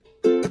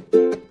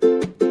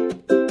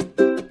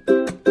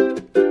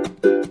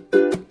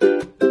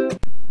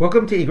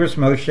Welcome to Igros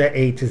Moshe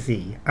A to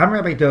Z. I'm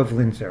Rabbi Dov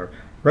Linzer,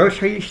 Rosh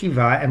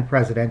HaYeshiva and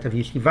President of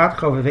Yeshivat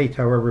Chovevei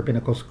Torah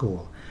Rabbinical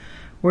School.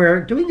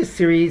 We're doing a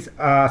series,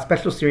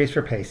 special series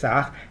for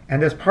Pesach,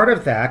 and as part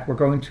of that, we're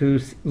going to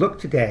look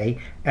today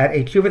at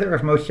a tshuva that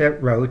Rav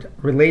Moshe wrote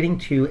relating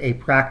to a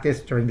practice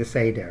during the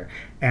Seder,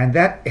 and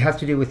that has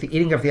to do with the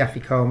eating of the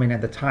Afikomen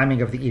and the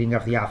timing of the eating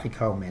of the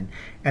Afikomen.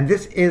 And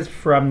this is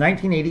from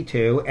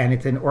 1982, and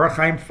it's in Orach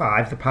Chaim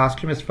 5, the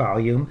posthumous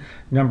volume,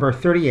 number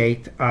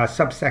 38,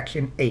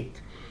 subsection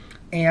 8.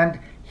 And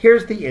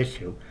here's the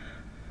issue.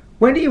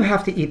 When do you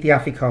have to eat the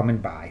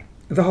Afikomen by?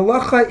 The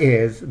halacha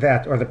is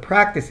that, or the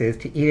practice is,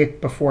 to eat it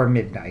before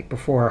midnight,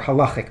 before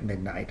halachic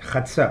midnight,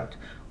 chatzot.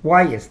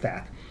 Why is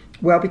that?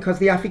 Well, because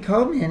the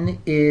afikomen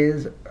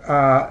is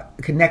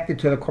connected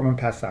to the Korban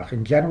Pesach.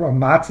 In general,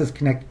 matzah is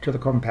connected to the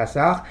Korban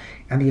Pesach,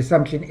 and the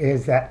assumption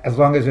is that as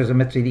long as there's a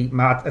mitzvah to eat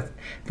matzah,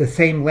 the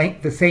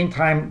same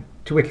time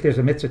to which there's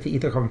a mitzvah to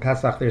eat the Korban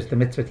Pesach, there's the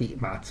mitzvah to eat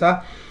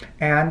matzah.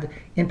 And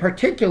in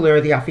particular,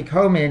 the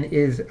Afikomen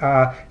is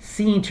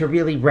seen to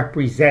really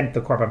represent the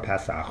Korban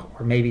Pesach,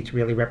 or maybe to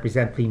really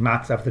represent the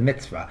matzah of the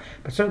mitzvah,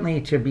 but certainly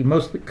to be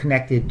mostly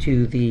connected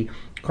to the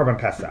Korban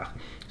Pesach.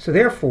 So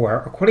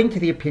therefore, according to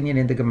the opinion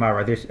in the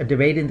Gemara, there's a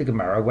debate in the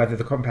Gemara whether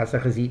the Korban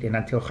Pesach is eaten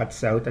until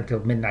Chatzot, until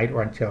midnight,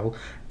 or until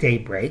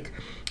daybreak.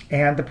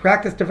 And the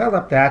practice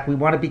developed that we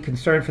want to be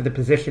concerned for the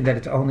position that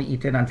it's only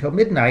eaten until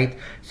midnight,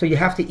 so you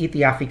have to eat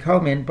the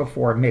Afikomen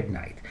before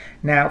midnight.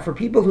 Now, for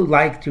people who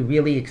like to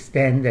really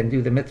extend and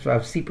do the mitzvah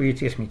of Sipur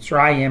Yetzias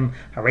Mitzrayim,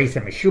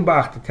 Hareisa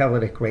Meshubach, to tell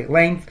it at great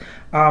length,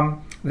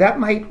 that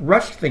might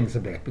rush things a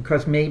bit,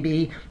 because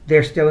maybe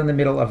they're still in the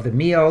middle of the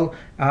meal,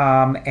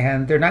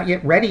 and they're not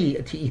yet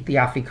ready to eat the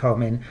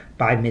Afikomen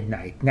by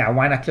midnight. Now,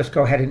 why not just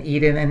go ahead and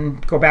eat it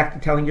and go back to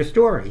telling your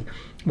story?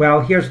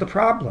 Well, here's the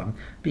problem,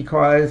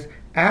 because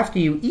after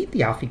you eat the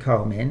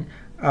Afikomen,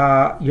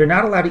 you're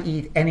not allowed to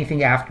eat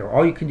anything after.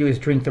 All you can do is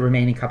drink the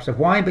remaining cups of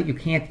wine, but you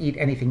can't eat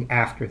anything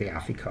after the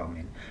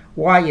Afikomen.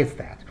 Why is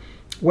that?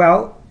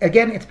 Well,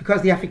 again, it's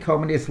because the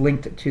Afikomen is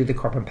linked to the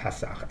Korban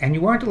Pesach, and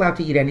you weren't allowed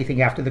to eat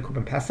anything after the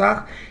Korban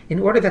Pesach in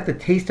order that the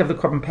taste of the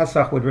Korban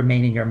Pesach would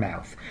remain in your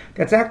mouth.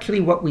 That's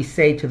actually what we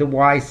say to the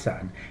wise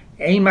son.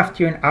 You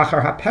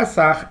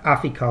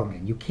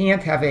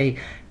can't have a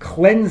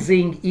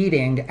cleansing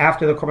eating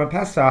after the Korban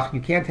Pesach. You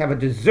can't have a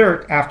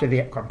dessert after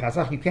the Korban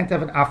Pesach. You can't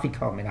have an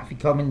afikomen.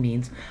 Afikomen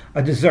means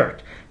a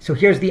dessert. So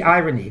here's the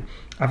irony.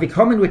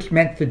 Afikomen, which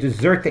meant the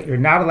dessert that you're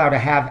not allowed to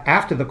have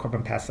after the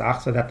Korban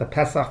Pesach, so that the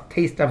Pesach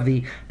taste of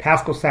the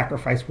Paschal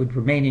sacrifice would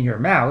remain in your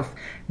mouth.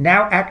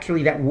 Now,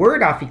 actually, that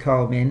word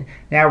afikomen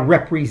now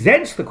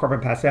represents the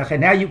Korban Pesach,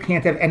 and now you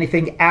can't have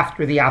anything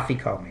after the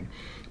afikomen.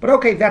 But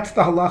okay, that's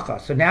the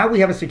halacha. So now we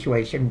have a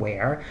situation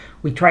where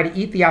we try to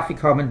eat the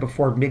afikomen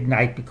before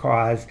midnight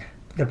because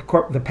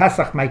the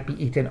Pesach might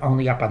be eaten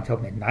only up until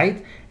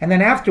midnight, and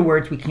then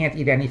afterwards we can't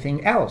eat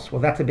anything else.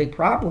 Well, that's a big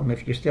problem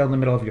if you're still in the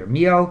middle of your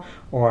meal,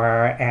 what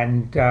are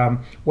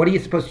you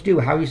supposed to do?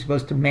 How are you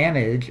supposed to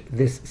manage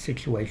this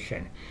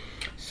situation?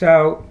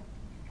 So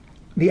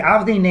the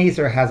Avnei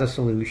Nezer has a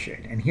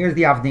solution, and here's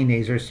the Avnei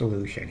Nezer's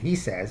solution. He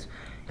says,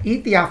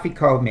 eat the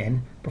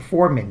afikomen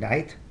before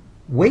midnight,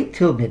 wait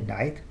till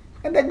midnight,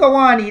 and then go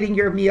on eating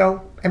your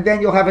meal, and then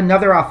you'll have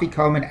another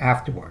afikomen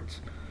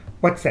afterwards.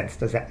 What sense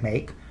does that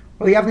make?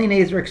 Well, the Avnei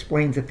Nezer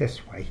explains it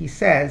this way. He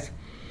says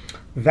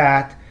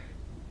that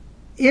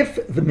if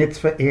the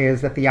mitzvah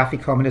is that the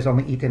afikomen is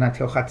only eaten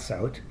until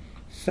chatzot,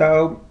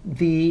 so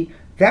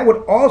that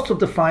would also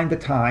define the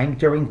time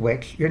during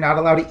which you're not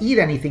allowed to eat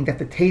anything that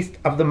the taste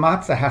of the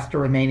matzah has to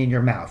remain in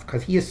your mouth,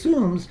 because he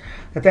assumes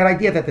that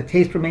idea that the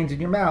taste remains in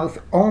your mouth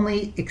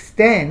only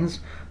extends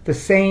the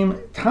same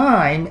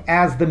time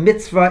as the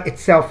mitzvah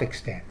itself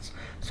extends.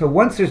 So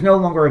once there's no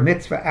longer a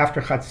mitzvah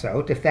after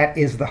chatzot, if that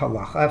is the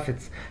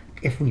halacha,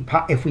 if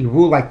we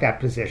rule like that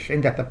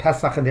position, that the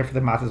Pesach and therefore the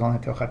matzah is only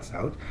until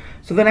chatzot,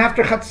 so then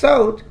after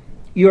chatzot,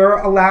 you're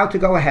allowed to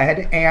go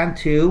ahead and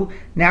to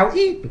now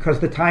eat, because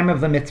the time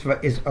of the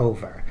mitzvah is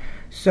over.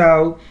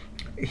 So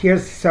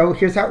here's how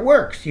it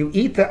works. You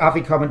eat the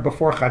afikomen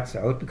before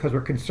chatzot because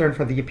we're concerned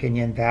for the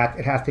opinion that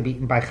it has to be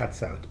eaten by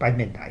chatzot, by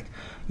midnight.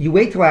 You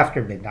wait till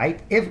after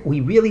midnight. If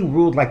we really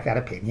ruled like that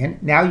opinion,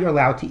 now you're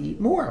allowed to eat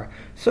more.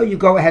 So you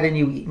go ahead and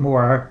you eat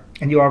more,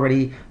 and you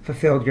already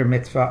fulfilled your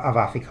mitzvah of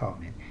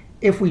afikomen.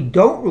 If we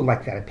don't rule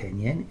like that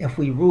opinion, if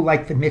we rule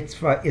like the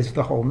mitzvah is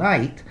the whole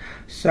night,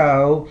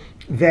 so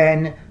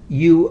then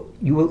you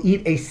will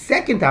eat a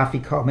second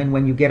afikomen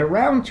when you get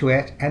around to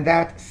it, and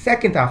that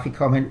second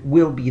afikomen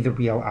will be the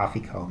real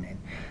afikomen.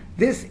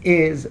 This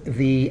is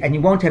and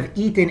you won't have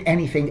eaten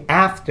anything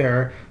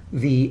after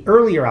the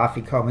earlier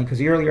afikomen, because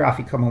the earlier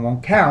afikomen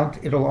won't count.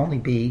 It'll only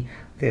be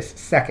this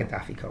second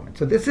afikomen.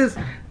 So this is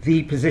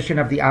the position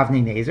of the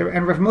Avnei Nezer,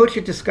 and Rav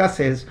Moshe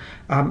discusses,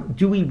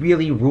 do we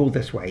really rule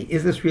this way?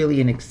 Is this really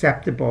an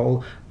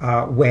acceptable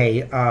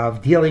way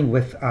of dealing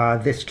with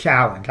this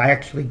challenge? I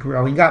actually,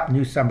 growing up,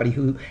 knew somebody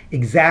who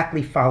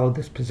exactly followed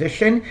this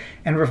position,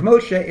 and Rav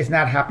Moshe is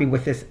not happy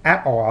with this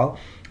at all,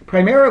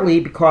 primarily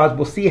because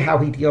we'll see how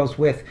he deals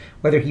with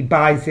whether he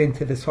buys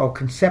into this whole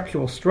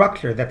conceptual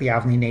structure that the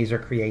Avnei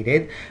Nezer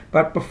created.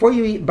 But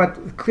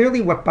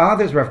clearly what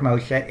bothers Rav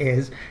Moshe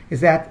is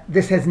that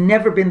this has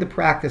never been the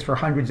practice for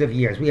hundreds of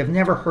years. We have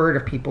never heard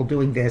of people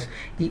doing this.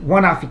 Eat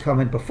one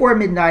afikomen before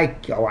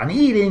midnight, go on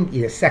eating,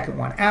 eat a second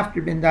one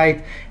after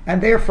midnight,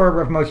 and therefore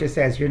Rav Moshe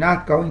says you're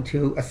not going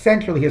to,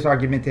 essentially his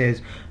argument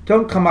is,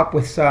 don't come up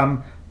with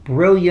some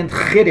brilliant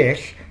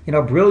chiddush,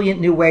 brilliant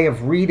new way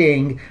of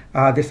reading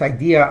this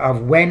idea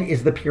of when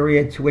is the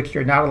period to which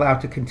you're not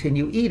allowed to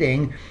continue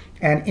eating,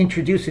 and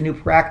introduce a new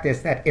practice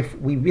that if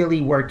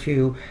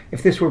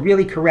this were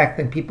really correct,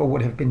 then people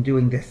would have been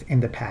doing this in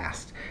the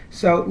past.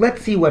 So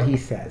let's see what he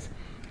says.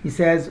 He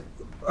says,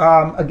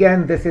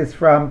 again, this is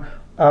from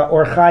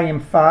Or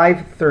Chaim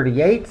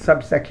 5:38,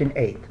 subsection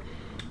 8.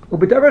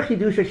 U'b'davar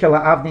chidusha shel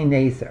ha'avnei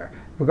nezer,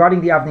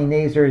 regarding the Avnei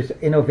Nezer's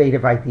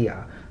innovative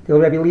idea.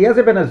 Rabbi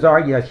Eliezer ben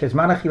Azariah,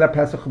 shezman achila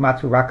Pesach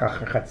u'matzu rak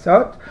achar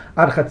chatzot,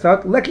 ad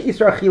chatzot, lek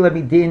isra achila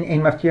midin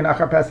ein maftirin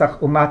achar Pesach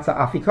u'matza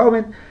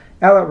afikomen,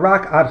 ela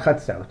rak ad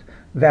chatzot.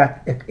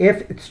 That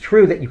if it's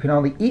true that you can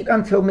only eat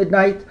until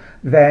midnight,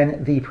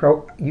 then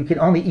you can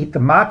only eat the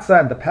matzah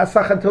and the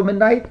Pesach until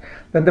midnight,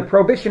 then the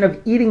prohibition of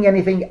eating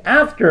anything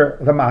after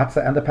the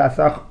matzah and the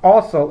Pesach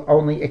also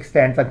only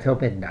extends until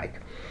midnight.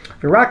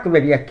 And only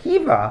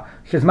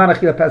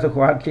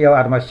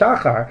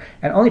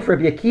for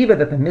Rabbi Akiva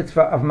that the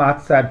mitzvah of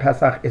matzah and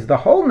Pesach is the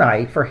whole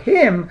night. For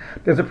him,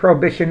 there's a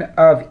prohibition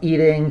of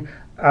eating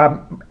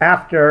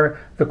after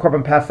the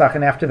Korban Pesach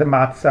and after the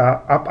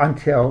matzah up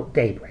until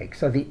daybreak.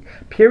 So the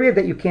period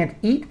that you can't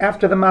eat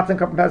after the matzah and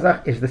Korban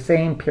Pesach is the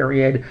same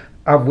period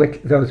of which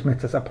those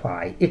mitzvahs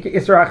apply.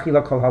 Isra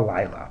achila kol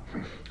halayla.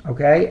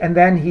 Okay, and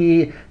then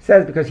he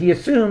says, because he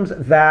assumes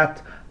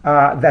that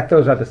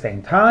those are the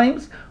same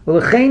times.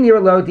 If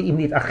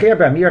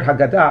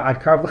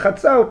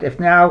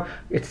now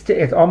it's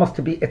almost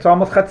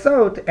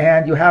chatzot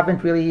and you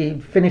haven't really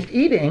finished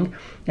eating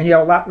and you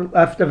have a lot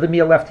left of the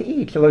meal left to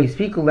eat, you haven't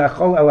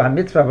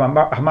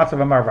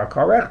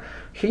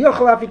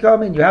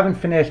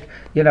finished,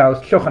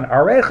 shulchan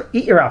arech,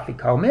 eat your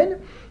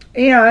afikomen.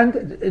 And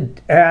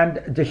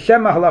the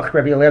Shema halach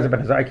Rabbi Eliezer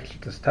ben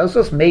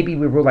Azariah, maybe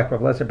we rule like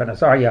Rabbi Eliezer ben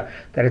Azariah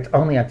that it's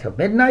only until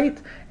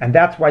midnight, and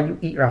that's why you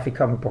eat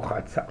Rafikomen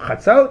b'chol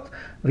chatzot.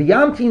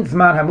 V'yamtin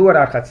zman hamuad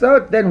al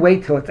chatzot, then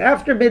wait till it's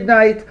after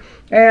midnight,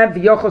 and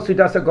v'yochel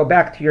sudasa, go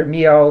back to your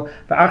meal.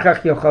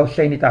 V'achach yochel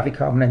shenit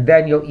afikomen, and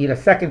then you'll eat a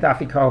second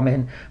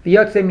afikomen.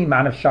 V'yotze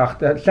mimanav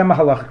shachta Shema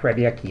halach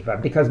Rabbi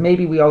Akiva, because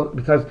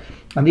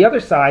on the other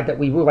side that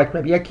we rule like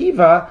Rabbi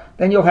Akiva,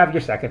 then you'll have your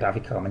second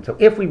afikomen. So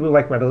if we rule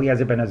like Rabbi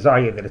Eliezer ben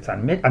Azariah that it's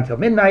until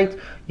midnight,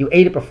 you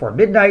ate it before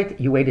midnight,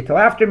 you waited till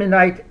after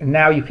midnight, and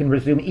now you can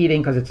resume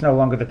eating because it's no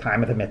longer the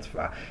time of the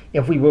mitzvah.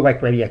 If we rule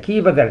like Rabbi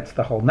Akiva that it's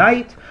the whole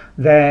night,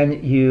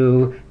 then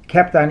you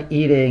kept on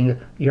eating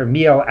your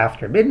meal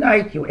after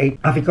midnight, you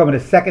ate afikomen a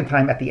second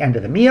time at the end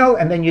of the meal,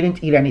 and then you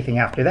didn't eat anything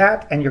after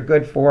that, and you're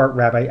good for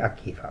Rabbi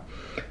Akiva.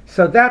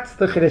 So that's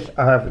the chiddush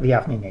of the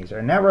Avnei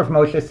Nezer. Now Rav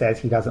Moshe says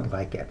he doesn't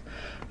like it.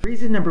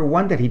 Reason number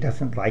one that he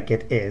doesn't like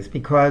it is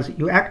because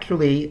you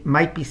actually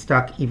might be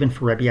stuck even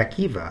for Rabbi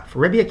Akiva. For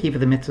Rabbi Akiva,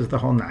 the mitzvah is the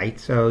whole night,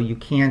 so you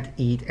can't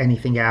eat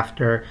anything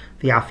after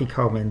the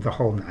afikomen the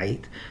whole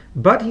night.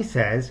 But he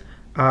says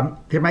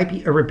there might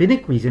be a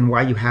rabbinic reason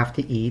why you have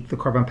to eat the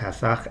Korban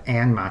Pesach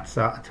and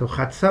matzah until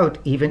chatzot,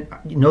 even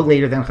no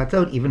later than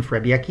chatzot, even for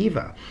Rabbi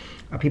Akiva.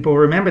 People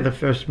remember the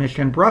first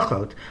Mishnah in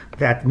Brachot,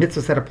 that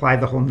mitzvahs that apply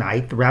the whole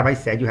night. The rabbi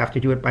said you have to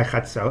do it by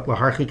chatzot,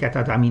 laharchik et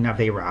adam min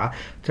aveira,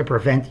 to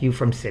prevent you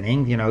from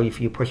sinning. If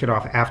you push it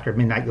off after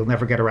midnight, you'll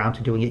never get around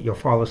to doing it, you'll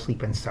fall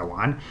asleep and so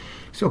on.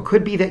 So it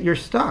could be that you're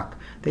stuck,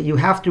 that you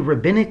have to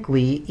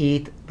rabbinically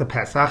eat the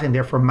Pesach and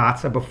therefore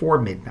matzah before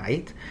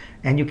midnight,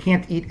 and you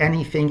can't eat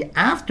anything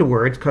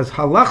afterwards because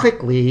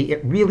halachically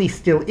it really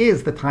still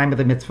is the time of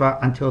the mitzvah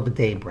until the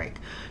daybreak.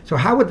 So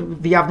how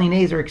would the Avnei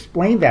Nezer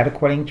explain that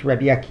according to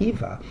Rabbi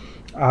Akiva?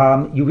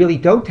 You really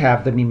don't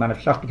have the miman of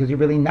shach because you're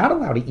really not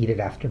allowed to eat it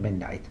after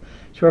midnight.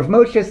 So Rav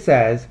Moshe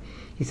says,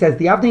 the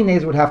Avnei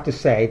Nezer would have to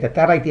say that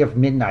idea of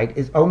midnight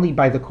is only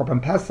by the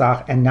Korban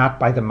Pesach and not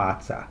by the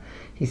matzah.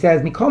 He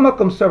says, "Mikol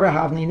makom sover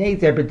havnei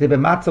nezer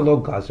b'matzah lo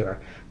gazer,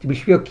 to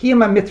b'shvil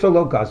kiyam mitzvah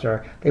lo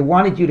gazer." They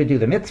wanted you to do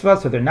the mitzvah,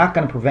 so they're not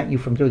going to prevent you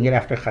from doing it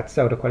after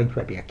chatzot, according to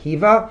Rabbi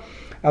Akiva.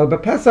 El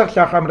b'Pesach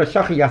shachar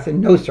m'rashacha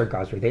yasin noser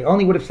gazer. They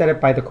only would have said it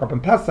by the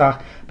Korban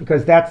Pesach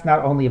because that's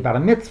not only about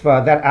a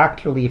mitzvah. That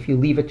actually, if you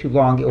leave it too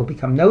long, it will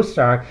become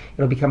nosar.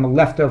 It'll become a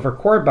leftover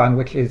korban,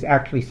 which is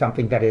actually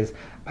something that is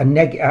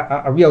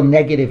a real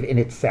negative in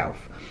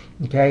itself.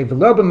 Okay,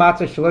 v'lo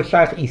b'matzah shelo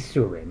shayach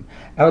isurim,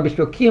 el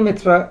b'shvil kiyum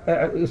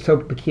mitzvah, so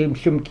b'kiyum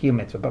shum kiyum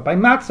mitzvah. But by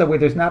matzah, where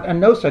there's not a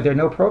nosar, there are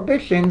no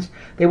prohibitions,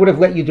 they would have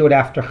let you do it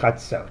after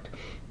chatzot.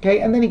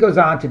 Okay, and then he goes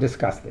on to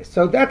discuss this.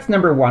 So that's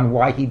number one,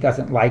 why he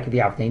doesn't like the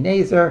Avnei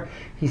Nezer.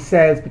 He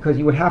says because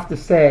you would have to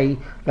say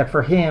that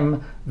for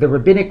him, the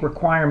rabbinic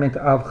requirement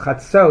of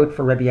chatzot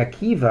for Rabbi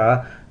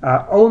Akiva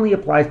only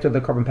applies to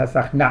the Korban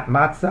Pesach, not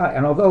matzah.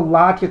 And although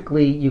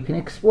logically you can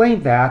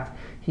explain that,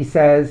 he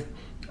says,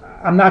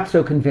 I'm not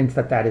so convinced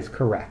that that is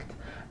correct.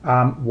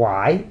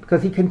 Why?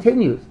 Because he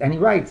continues and he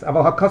writes,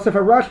 "Aval hakosef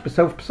harash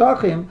b'sof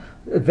psachim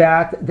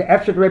that the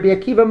efshad Rabbi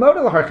Akiva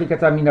model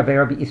harchikata min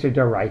avera b'isur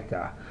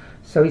doraita."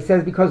 So he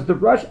says because the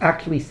Rush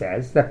actually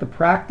says that the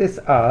practice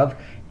of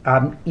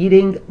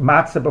eating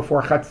matzah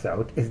before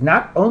Chatzot is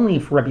not only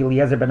for Rabbi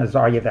Eliezer ben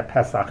Azariah that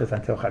Pesach is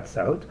until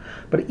Chatzot,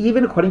 but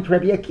even according to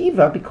Rabbi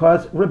Akiva,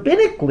 because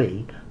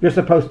rabbinically you're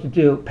supposed to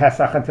do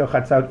Pesach until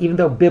Chatzot, even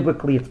though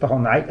biblically it's the whole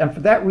night, and for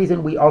that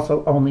reason we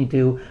also only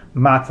do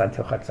matzah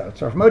until Chatzot.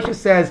 So if Moshe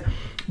says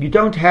you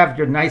don't have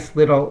your nice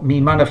little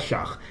miman of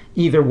shach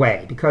either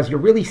way, because you're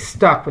really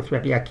stuck with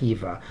Rabbi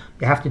Akiva,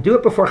 you have to do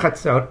it before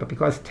Chatzot, but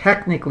because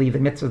technically the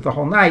mitzvah is the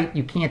whole night,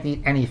 you can't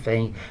eat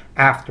anything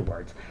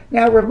afterwards.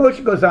 Now, Rav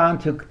Moshe goes on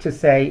to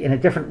say, in a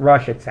different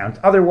rush, it sounds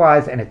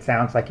otherwise, and it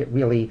sounds like it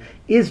really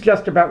is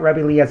just about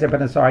Rabbi Eliezer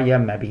ben Azariah,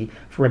 maybe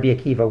for Rabbi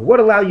Akiva would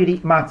allow you to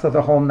eat matzah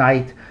the whole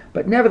night,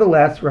 but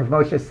nevertheless, Rav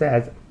Moshe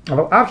says,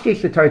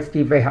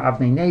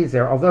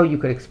 although you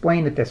could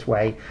explain it this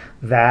way,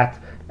 that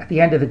at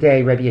the end of the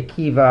day, Rabbi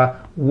Akiva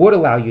would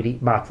allow you to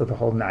eat matzah the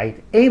whole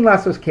night. Ein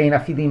lasos kein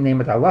afilim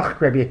nemed alach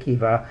Rabbi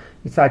Akiva.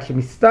 Yitzad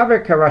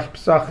shemistaver karash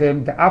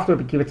psachim the after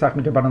Rabbi Akiva tzach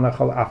midrabanan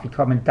lechol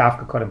afikom and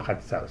davka kodem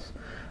chatzos.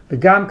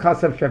 V'gam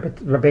kasav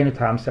Rabbeinu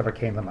Tam sever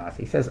kein lamas.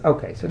 He says,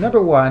 okay, so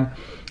number one,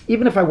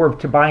 even if I were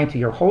to buy into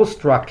your whole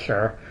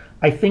structure,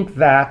 I think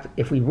that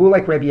if we rule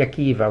like Rabbi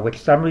Akiva, which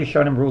some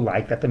Rishonim rule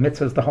like, that the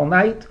mitzvah is the whole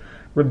night,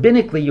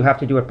 rabbinically you have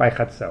to do it by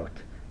chatzot,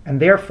 and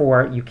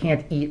therefore you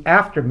can't eat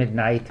after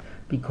midnight,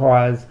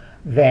 because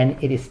then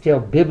it is still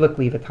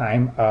biblically the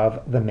time of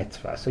the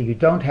mitzvah. So you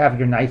don't have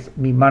your nice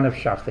miman of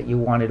shach that you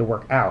wanted to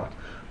work out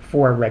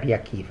for Rabbi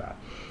Akiva.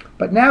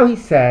 But now he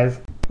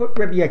says, put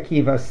Rabbi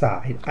Akiva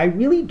aside. I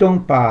really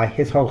don't buy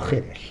his whole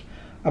chiddush.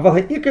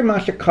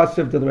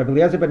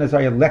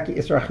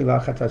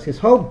 His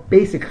whole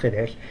basic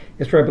chiddush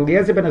is for Rabbi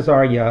Eliezer ben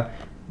Azariah,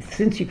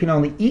 since you can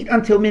only eat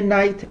until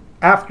midnight,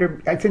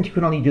 since you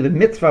can only do the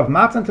mitzvah of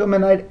matzah until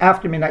midnight,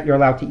 after midnight you're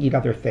allowed to eat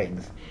other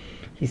things.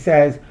 He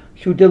says,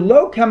 he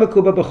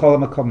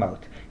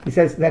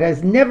says that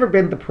has never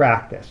been the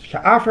practice. The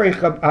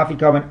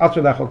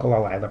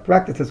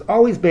practice has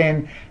always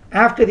been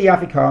after the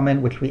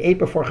afikomen, which we ate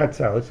before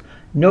chatzos,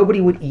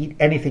 nobody would eat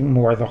anything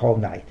more the whole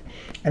night.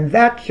 And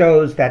that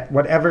shows that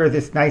whatever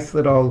this nice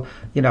little,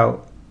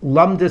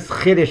 lumdus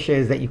chiddush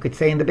is that you could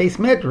say in the Beis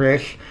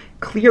Medrash,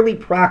 clearly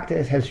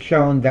practice has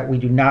shown that we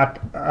do not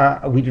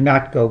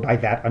go by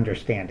that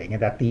understanding,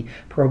 and that the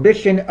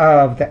prohibition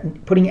of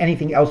that putting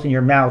anything else in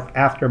your mouth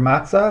after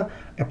matzah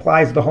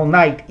applies the whole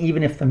night,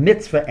 even if the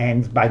mitzvah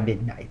ends by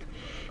midnight.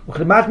 And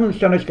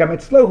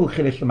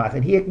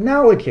he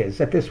acknowledges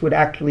that this would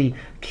actually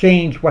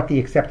change what the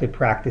accepted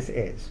practice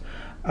is.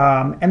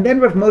 And then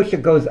Rav Moshe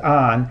goes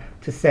on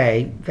to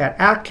say that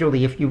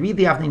actually, if you read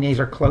the Avnei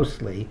Nezer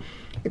closely,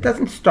 it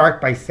doesn't start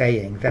by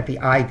saying that the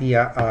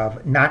idea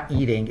of not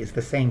eating is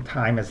the same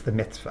time as the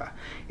mitzvah.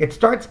 It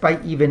starts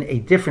by even a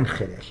different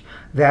chiddush,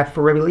 that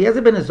for Rabbi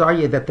Eliezer ben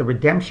Azariah, that the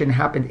redemption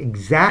happened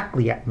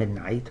exactly at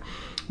midnight.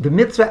 The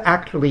mitzvah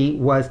actually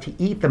was to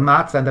eat the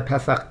matzah and the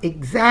Pesach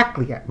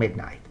exactly at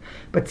midnight.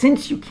 But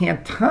since you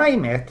can't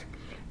time it,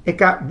 it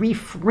got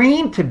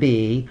reframed to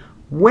be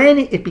when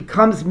it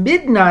becomes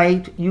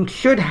midnight, you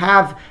should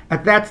have,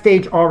 at that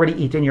stage, already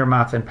eaten your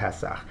matzah and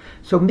Pesach.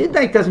 So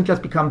midnight doesn't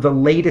just become the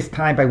latest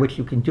time by which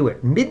you can do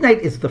it.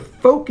 Midnight is the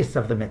focus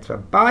of the mitzvah.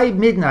 By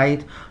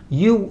midnight,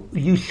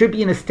 you should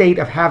be in a state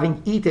of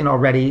having eaten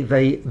already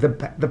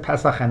the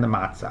Pesach and the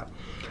matzah.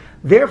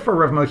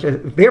 Therefore, the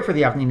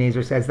Avnei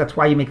Nezer says that's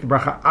why you make the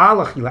bracha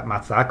al achilat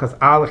matzah, because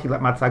al achilat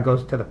matzah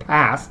goes to the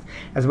past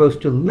as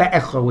opposed to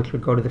le'echo, which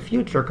would go to the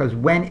future,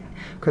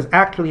 because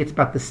actually it's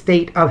about the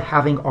state of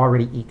having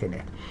already eaten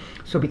it.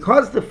 So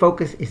because the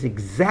focus is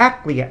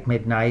exactly at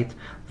midnight,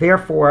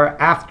 therefore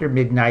after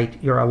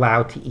midnight you're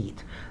allowed to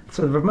eat.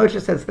 So Rav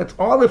Moshe says that's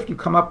all if you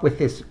come up with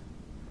this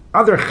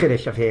other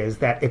chiddush of his,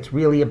 that it's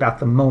really about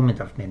the moment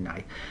of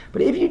midnight.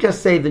 But if you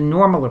just say the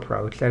normal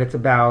approach, that it's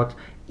about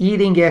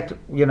eating it,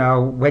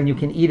 when you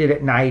can eat it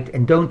at night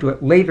and don't do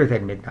it later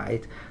than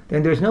midnight,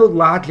 then there's no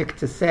logic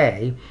to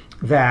say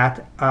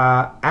that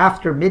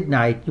after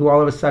midnight you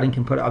all of a sudden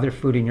can put other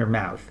food in your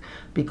mouth,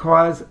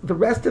 because the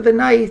rest of the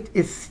night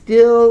is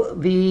still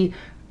the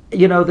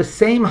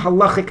same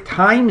halachic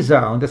time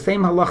zone, the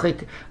same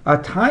halachic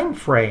time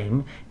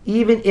frame,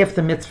 even if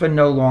the mitzvah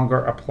no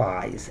longer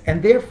applies.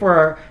 And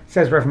therefore,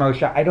 says Rav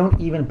Moshe, I don't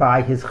even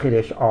buy his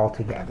chiddush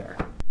altogether.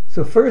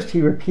 So first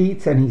he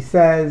repeats and he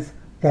says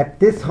that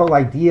this whole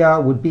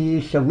idea would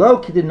be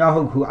Shalo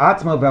Kidinahu Hu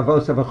Atzmo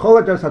Vavosa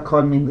V'cholados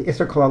Hakon Min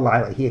Isser Kol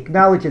Halayla. He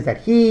acknowledges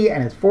that he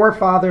and his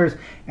forefathers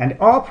and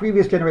all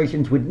previous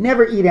generations would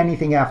never eat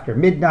anything after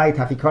midnight,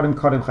 Hafikodim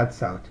Kodem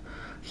Chatzot.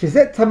 So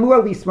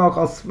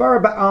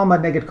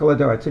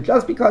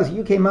just because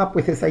you came up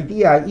with this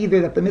idea, either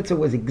that the mitzvah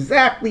was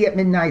exactly at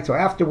midnight, so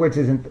afterwards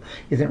isn't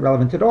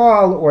relevant at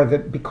all, or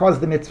that because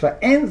the mitzvah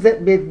ends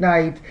at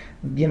midnight,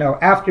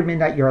 after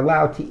midnight you're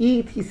allowed to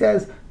eat. He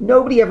says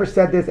nobody ever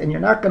said this, and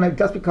you're not going to,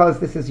 just because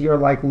this is your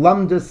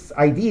lumdus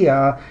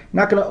idea, you're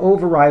not going to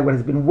override what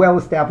has been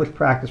well-established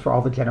practice for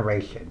all the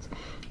generations.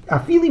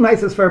 Even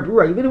if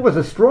it was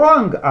a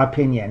strong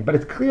opinion, but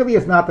it clearly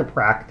is not the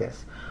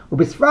practice.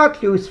 This is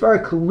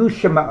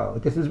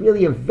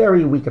really a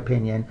very weak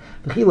opinion.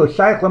 He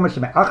says,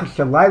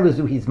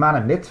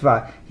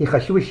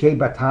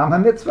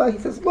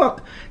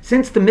 look,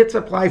 since the mitzvah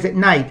applies at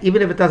night,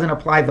 even if it doesn't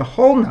apply the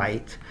whole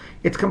night,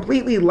 it's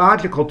completely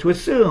logical to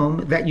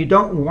assume that you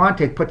don't want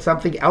to put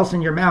something else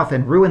in your mouth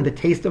and ruin the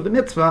taste of the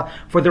mitzvah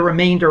for the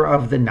remainder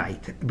of the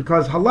night.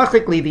 Because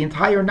halachically, the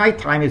entire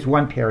nighttime is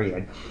one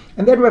period.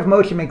 And then Rav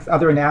Moshe makes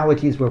other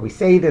analogies where we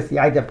say this, the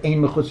idea of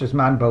ein mechusas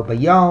man bo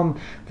bayom,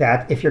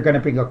 that if you're going to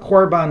bring a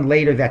korban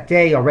later that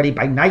day, already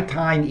by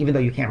nighttime, even though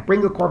you can't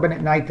bring a korban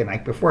at night, the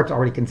night before, it's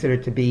already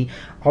considered to be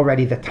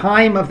already the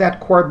time of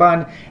that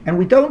korban. And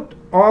we don't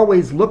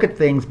always look at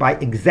things by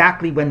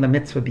exactly when the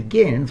mitzvah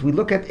begins. We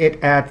look at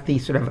it at the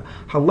sort of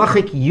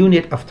halachic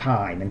unit of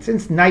time. And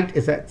since night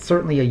is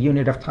certainly a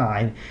unit of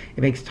time,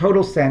 it makes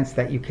total sense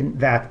that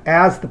that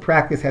as the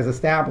practice has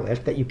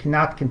established, that you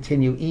cannot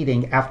continue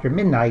eating after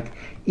midnight,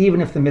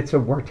 even if the mitzvah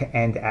were to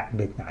end at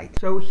midnight.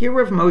 So here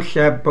Rav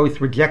Moshe both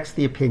rejects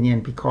the opinion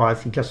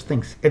because he just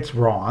thinks it's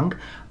wrong.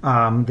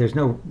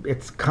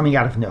 It's coming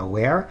out of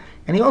nowhere.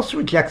 And he also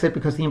rejects it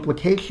because the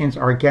implications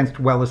are against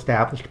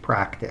well-established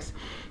practice.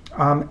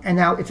 And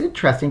now it's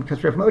interesting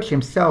because Rav Moshe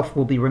himself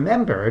will be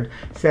remembered,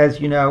 says,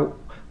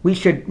 we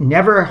should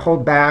never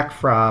hold back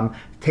from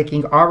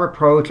taking our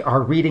approach,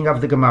 our reading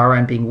of the Gemara,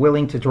 and being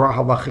willing to draw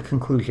halachic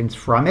conclusions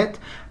from it,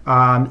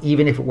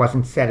 even if it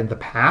wasn't said in the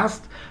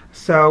past.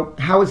 So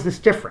how is this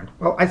different?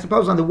 Well, I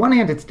suppose on the one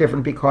hand it's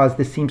different because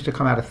this seems to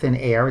come out of thin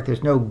air.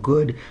 There's no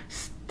good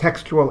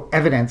textual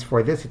evidence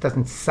for this. It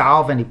doesn't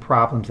solve any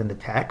problems in the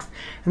text.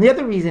 And the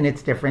other reason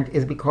it's different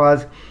is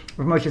because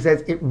Rav Moshe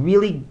says it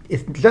really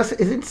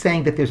isn't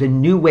saying that there's a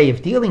new way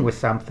of dealing with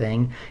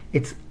something.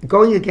 It's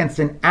going against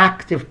an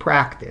active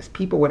practice.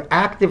 People would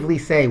actively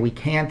say we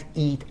can't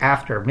eat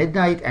after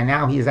midnight, and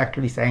now he is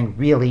actually saying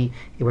really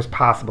it was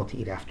possible to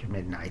eat after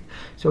midnight.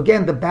 So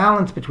again, the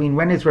balance between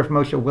when is Rav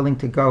Moshe willing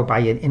to go by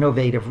an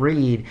innovative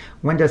read,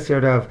 when does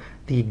sort of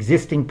the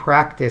existing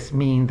practice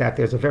mean that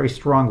there's a very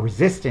strong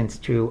resistance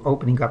to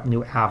opening up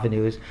new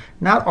avenues?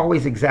 Not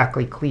always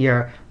exactly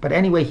clear, but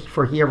anyway,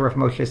 for here Rav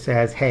Moshe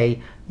says,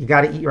 hey, you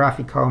got to eat your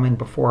afikomen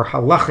before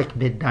halachic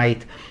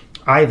midnight,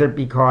 either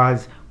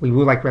because we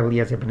rule like Rebbe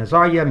Eliezer ben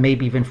Azariah,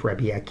 maybe even for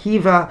Rabbi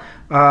Akiva.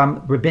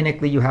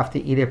 Rabbinically, you have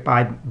to eat it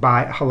by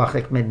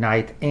halachic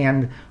midnight,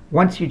 and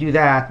once you do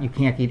that, you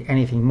can't eat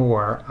anything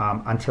more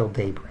until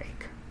daybreak.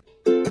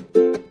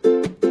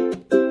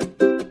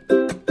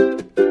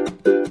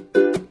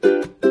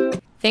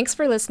 Thanks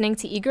for listening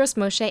to Igros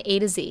Moshe A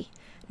to Z,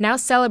 now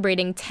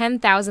celebrating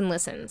 10,000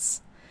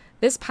 listens.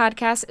 This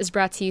podcast is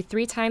brought to you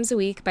 3 times a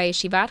week by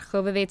Yeshivat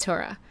Chovevei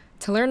Torah.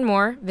 To learn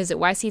more, visit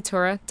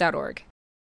yctorah.org.